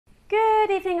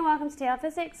Good evening and welcome to TR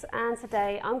Physics, and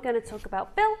today I'm going to talk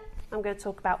about BIL, I'm going to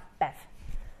talk about BeV.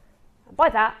 By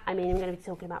that I mean I'm going to be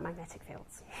talking about magnetic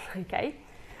fields. Okay,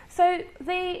 so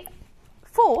the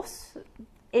force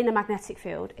in a magnetic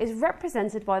field is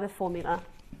represented by the formula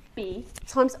B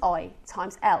times I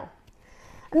times L.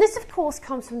 And this of course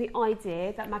comes from the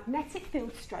idea that magnetic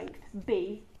field strength,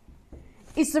 B,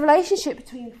 is the relationship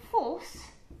between force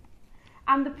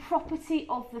and the property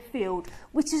of the field,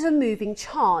 which is a moving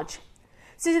charge.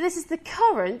 So this is the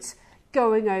current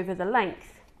going over the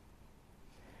length.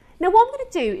 Now what I'm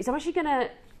going to do is I'm actually going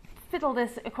to fiddle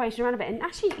this equation around a bit and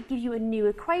actually give you a new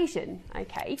equation,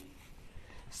 okay?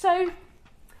 So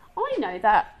I know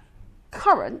that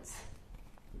current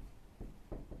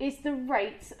is the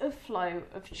rate of flow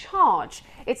of charge.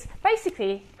 It's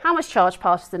basically how much charge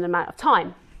passes in an amount of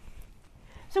time.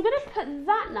 So I'm going to put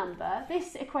that number,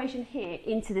 this equation here,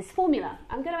 into this formula.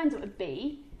 I'm going to end up with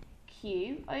B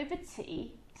Q over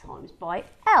T times by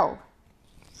L.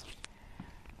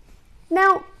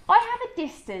 Now, I have a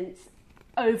distance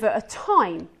over a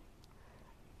time.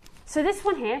 So this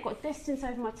one here, I've got distance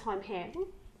over my time here.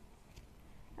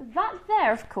 And that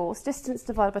there, of course, distance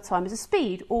divided by time is a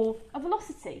speed or a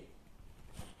velocity.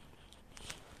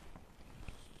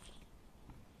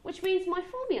 Which means my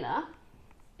formula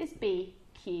is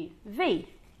BQV.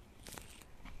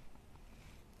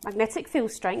 Magnetic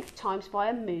field strength times by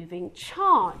a moving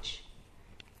charge.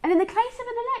 And in the case of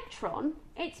an electron,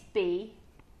 it's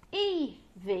BeV,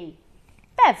 BeV.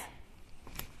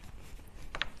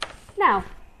 Now,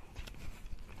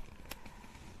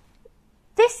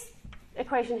 this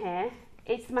equation here,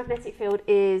 it's the magnetic field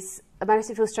is a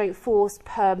magnetic field strength force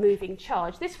per moving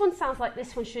charge. This one sounds like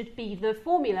this one should be the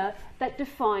formula that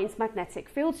defines magnetic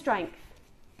field strength.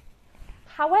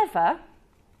 However,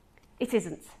 it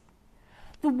isn't.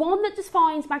 The one that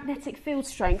defines magnetic field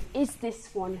strength is this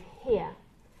one here.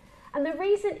 And the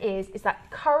reason is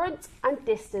that current and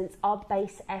distance are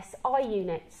base SI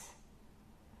units,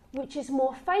 which is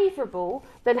more favourable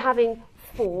than having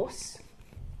force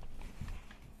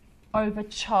over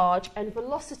charge and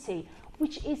velocity,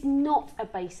 which is not a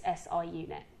base SI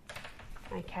unit.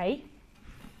 Okay?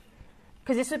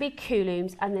 Because this would be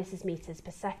coulombs and this is meters per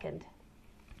second.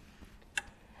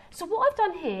 So what I've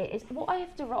done here is what I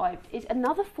have derived is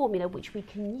another formula which we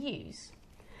can use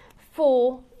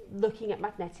for looking at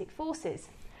magnetic forces.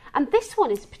 And this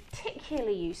one is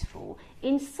particularly useful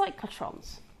in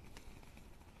cyclotrons.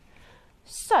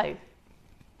 So,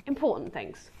 important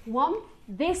things. One,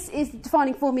 this is the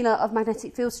defining formula of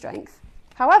magnetic field strength.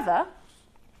 However,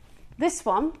 this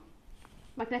one,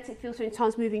 magnetic field strength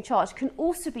times moving charge, can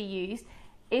also be used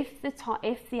if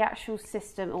the actual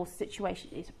system or situation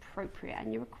is appropriate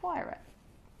and you require it.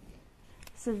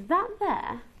 So that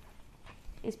there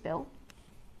is BIL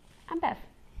and BeV.